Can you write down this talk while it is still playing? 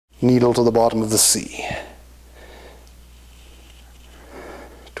needle to the bottom of the sea.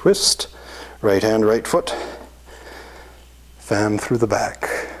 Twist, right hand, right foot, fan through the back.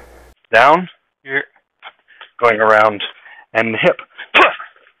 Down, you're going around, and the hip,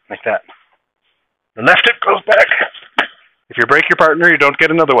 like that. The left hip goes back. If you break your partner, you don't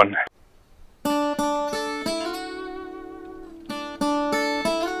get another one.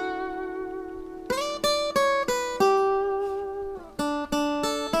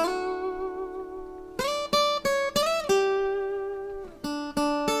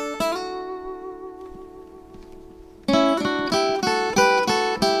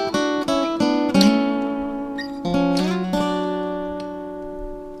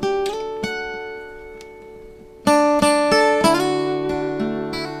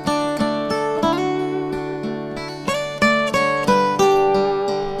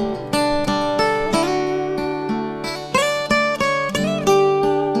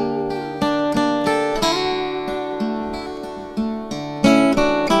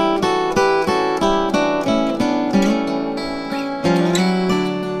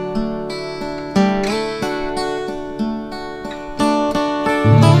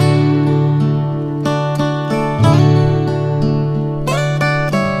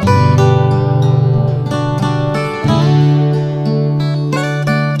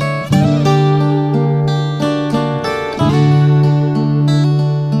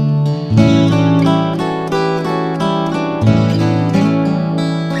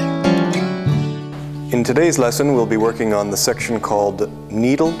 In today's lesson, we'll be working on the section called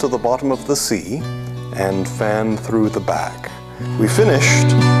Needle to the Bottom of the Sea and Fan Through the Back. We finished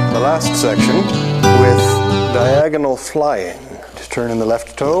the last section with diagonal flying. To turn in the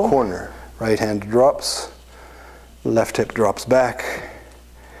left toe, corner. Right hand drops, left hip drops back,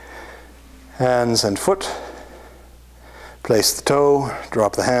 hands and foot. Place the toe,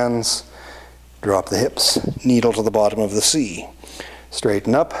 drop the hands, drop the hips, needle to the bottom of the sea.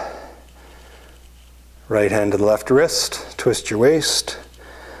 Straighten up. Right hand to the left wrist, twist your waist,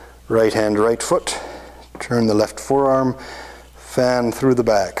 right hand, right foot, turn the left forearm, fan through the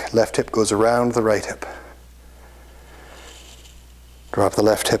back. Left hip goes around the right hip. Drop the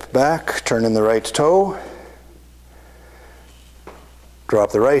left hip back, turn in the right toe,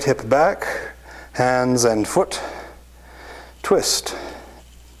 drop the right hip back, hands and foot, twist.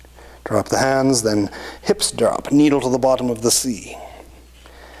 Drop the hands, then hips drop, needle to the bottom of the sea.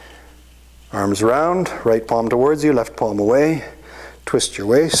 Arms round, right palm towards you, left palm away. Twist your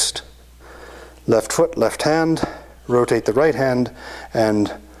waist. Left foot, left hand. Rotate the right hand,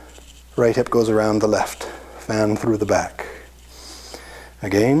 and right hip goes around the left. Fan through the back.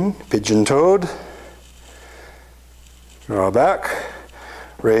 Again, pigeon-toed. Draw back.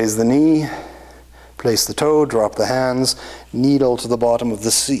 Raise the knee. Place the toe, drop the hands. Needle to the bottom of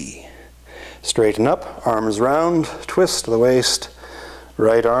the sea. Straighten up, arms round, twist the waist.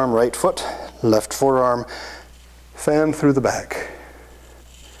 Right arm, right foot, left forearm, fan through the back.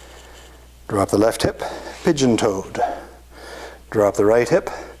 Drop the left hip, pigeon-toed. Drop the right hip,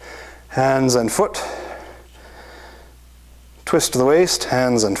 hands and foot. Twist the waist,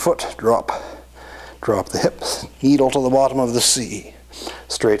 hands and foot, drop. Drop the hips, needle to the bottom of the sea.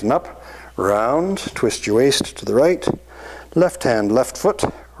 Straighten up, round, twist your waist to the right. Left hand, left foot,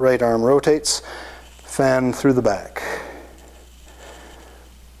 right arm rotates, fan through the back.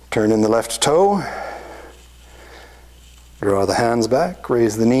 Turn in the left toe, draw the hands back,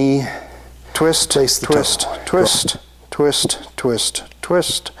 raise the knee, twist, twist, twist, twist, twist,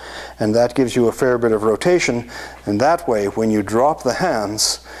 twist, and that gives you a fair bit of rotation, and that way when you drop the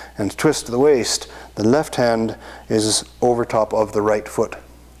hands and twist the waist, the left hand is over top of the right foot.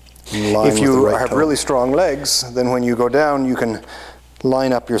 If you have really strong legs, then when you go down you can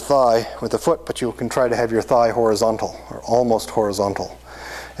line up your thigh with the foot, but you can try to have your thigh horizontal, or almost horizontal,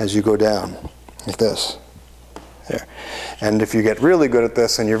 as you go down, like this. There. And if you get really good at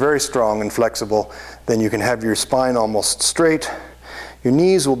this and you're very strong and flexible, then you can have your spine almost straight. Your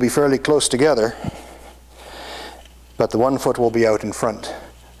knees will be fairly close together, but the one foot will be out in front.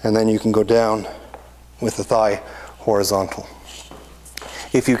 And then you can go down with the thigh horizontal.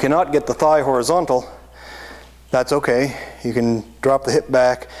 If you cannot get the thigh horizontal, that's okay. You can drop the hip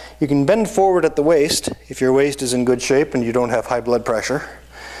back. You can bend forward at the waist if your waist is in good shape and you don't have high blood pressure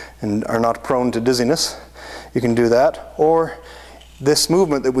and are not prone to dizziness. You can do that. Or this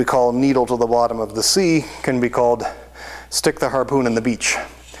movement that we call needle to the bottom of the sea can be called stick the harpoon in the beach.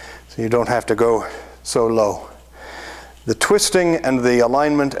 So you don't have to go so low. The twisting and the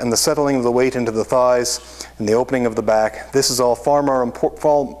alignment and the settling of the weight into the thighs and the opening of the back, this is all far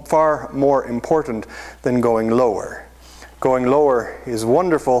more important than going lower. Going lower is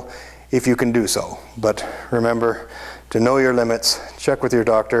wonderful if you can do so. But remember to know your limits, check with your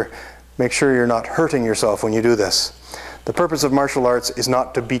doctor, make sure you're not hurting yourself when you do this. The purpose of martial arts is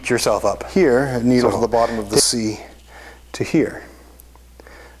not to beat yourself up. Here, needle to the bottom of the C to here.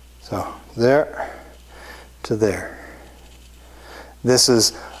 So there to there. This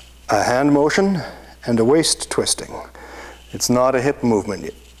is a hand motion and a waist twisting. It's not a hip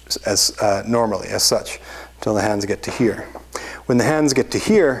movement as normally as such until the hands get to here. When the hands get to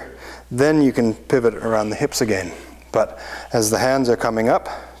here, then you can pivot around the hips again. But as the hands are coming up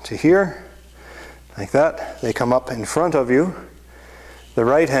to here, like that, they come up in front of you. The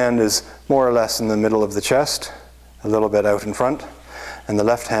right hand is more or less in the middle of the chest, a little bit out in front, and the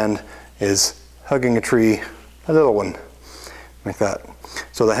left hand is hugging a tree, a little one, like that.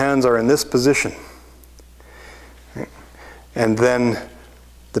 So the hands are in this position. And then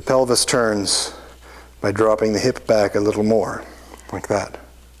the pelvis turns by dropping the hip back a little more, like that.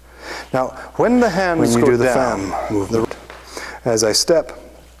 Now, when the hands go down, movement, as I step,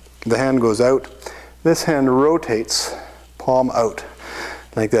 the hand goes out. This hand rotates, palm out,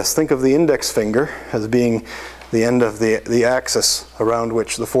 like this. Think of the index finger as being the end of the axis around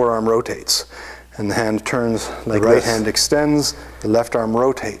which the forearm rotates. And the hand turns like this. The right hand extends, the left arm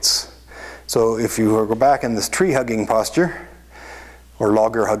rotates. So if you go back in this tree hugging posture, or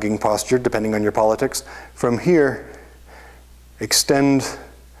logger hugging posture, depending on your politics, from here, extend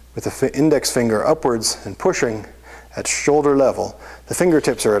with the index finger upwards and pushing at shoulder level. The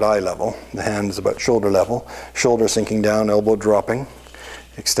fingertips are at eye level. The hand is about shoulder level. Shoulder sinking down, elbow dropping.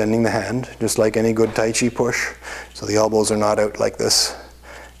 Extending the hand, just like any good Tai Chi push. So the elbows are not out like this.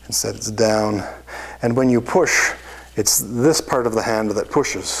 Instead it's down. And when you push, it's this part of the hand that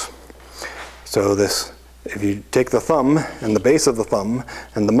pushes. So this, if you take the thumb and the base of the thumb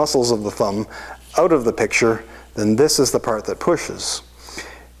and the muscles of the thumb out of the picture, then this is the part that pushes.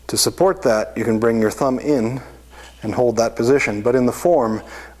 To support that, you can bring your thumb in and hold that position. But in the form,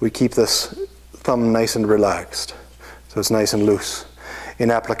 we keep this thumb nice and relaxed. So it's nice and loose. In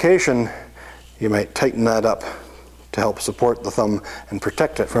application, you might tighten that up to help support the thumb and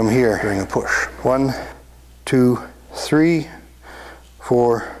protect it from here during the push. 1, 2, 3,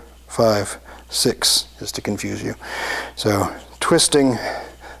 4, 5, 6, just to confuse you. So twisting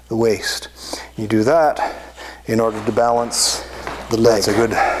the waist. You do that in order to balance the leg. That's a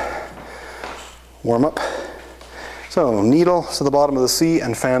good warm-up. So needle to the bottom of the C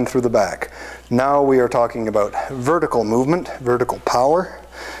and fan through the back. Now we are talking about vertical movement, vertical power,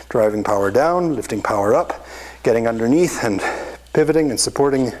 driving power down, lifting power up, getting underneath and pivoting and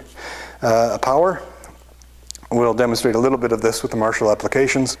supporting a power. We'll demonstrate a little bit of this with the martial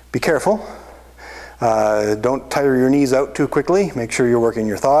applications. Be careful. Don't tire your knees out too quickly. Make sure you're working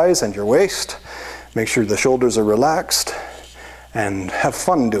your thighs and your waist. Make sure the shoulders are relaxed and have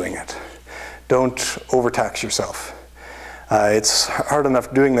fun doing it. Don't overtax yourself. It's hard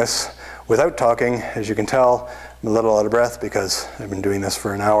enough doing this without talking. As you can tell, I'm a little out of breath because I've been doing this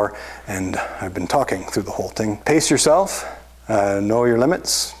for an hour and I've been talking through the whole thing. Pace yourself, know your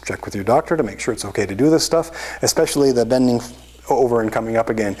limits, check with your doctor to make sure it's okay to do this stuff, especially the bending over and coming up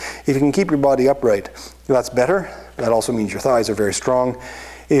again. If you can keep your body upright, that's better. That also means your thighs are very strong.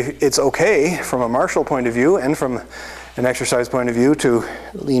 If it's okay from a martial point of view and from an exercise point of view to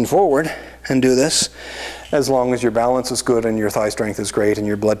lean forward and do this, as long as your balance is good and your thigh strength is great and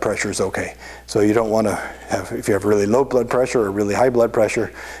your blood pressure is okay. So you don't want to have, if you have really low blood pressure or really high blood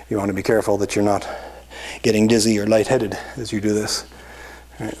pressure, you want to be careful that you're not getting dizzy or lightheaded as you do this.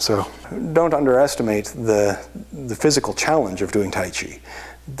 Right, so don't underestimate the physical challenge of doing Tai Chi.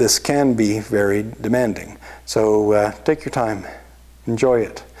 This can be very demanding. So take your time, enjoy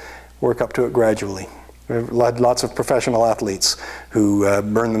it, work up to it gradually. We've had lots of professional athletes who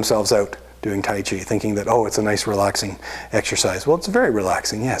burn themselves out doing Tai Chi, thinking that, oh, it's a nice relaxing exercise. Well, it's very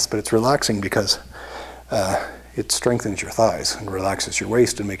relaxing, yes, but it's relaxing because it strengthens your thighs and relaxes your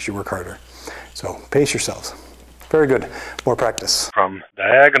waist and makes you work harder. So pace yourselves. Very good. More practice. From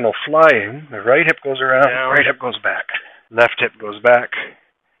diagonal flying, the right hip goes around, right hip goes back. Left hip goes back.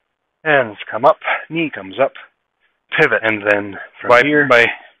 Hands come up, knee comes up, pivot. And then from here, by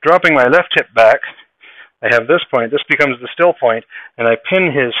dropping my left hip back, I have this point. This becomes the still point, and I pin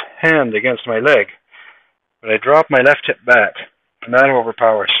his hand against my leg. But I drop my left hip back, and that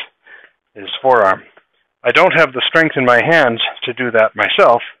overpowers his forearm. I don't have the strength in my hands to do that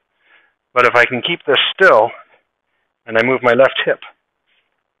myself, but if I can keep this still, and I move my left hip,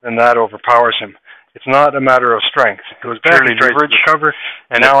 then that overpowers him. It's not a matter of strength. It goes back, he tries to recover,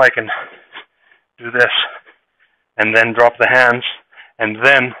 and now I can do this, and then drop the hands, and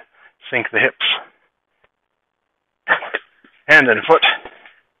then sink the hips. hand and foot,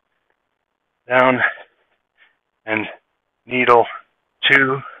 down, and needle,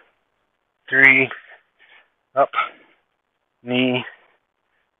 2, 3, up, knee.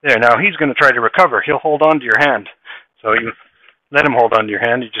 There, now he's going to try to recover. He'll hold on to your hand. So you let him hold on to your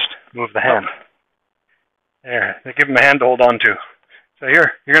hand, you just move the hand. There, they give him a hand to hold on to. So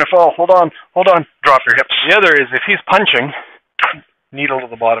here, you're going to fall. Hold on, drop your hips. The other is if he's punching, needle to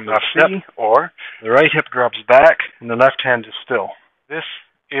the bottom of the step, or the right hip drops back and the left hand is still. This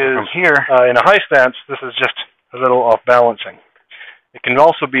is, from here, in a high stance, this is just a little off balancing. It can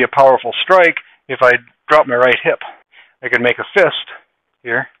also be a powerful strike if I drop my right hip. I could make a fist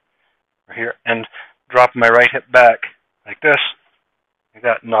here, or here, and drop my right hip back like this, like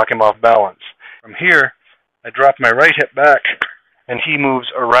that, knock him off balance. From here, I drop my right hip back, and he moves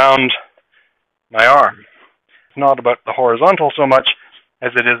around my arm. It's not about the horizontal so much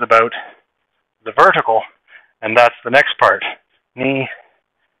as it is about the vertical, and that's the next part. Knee,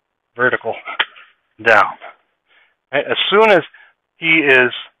 vertical, down. Right? As soon as he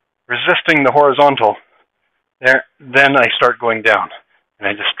is resisting the horizontal, then I start going down, and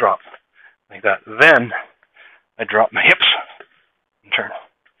I just drop like that. Then I drop my hips and turn.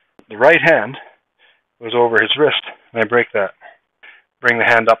 The right hand goes over his wrist, and I break that. Bring the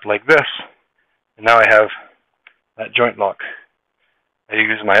hand up like this, and now I have that joint lock. I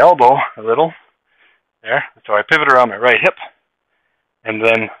use my elbow a little, there, so I pivot around my right hip, and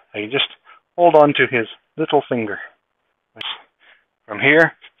then I just hold on to his little finger. From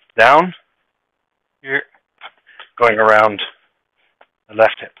here, down, here, going around the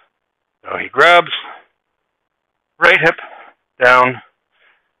left hip. So he grabs, right hip, down,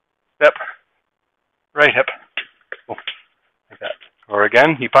 step, right hip, oh, like that. Or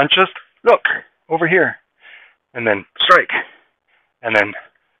again, he punches, look, over here, and then strike, and then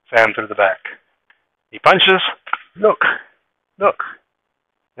fan through the back. He punches, look,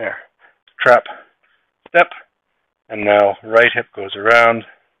 there, trap, step, and now right hip goes around.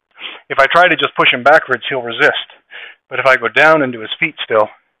 If I try to just push him backwards, he'll resist. But if I go down into his feet still,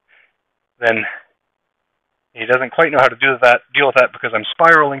 then he doesn't quite know how to deal with that because I'm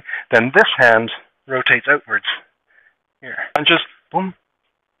spiraling. Then this hand rotates outwards. Here, punches, boom,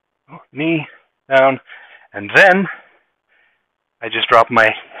 knee, down, and then I just drop my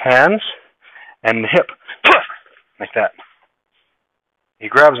hands and the hip, like that. He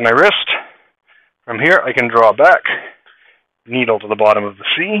grabs my wrist. From here, I can draw back, needle to the bottom of the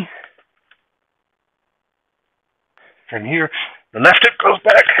C. From here, the left hip goes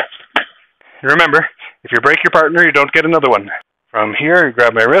back. Remember, if you break your partner, you don't get another one. From here, you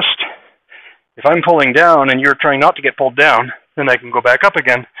grab my wrist. If I'm pulling down and you're trying not to get pulled down, then I can go back up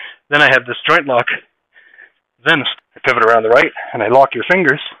again. Then I have this joint lock. Then I pivot around the right, and I lock your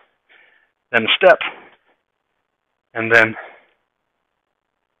fingers. Then step. And then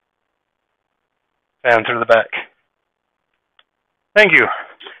fan through the back. Thank you.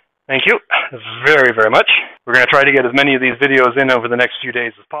 Thank you very, very much. We're going to try to get as many of these videos in over the next few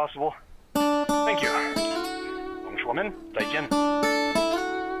days as possible. Thank you. 同学们，再见。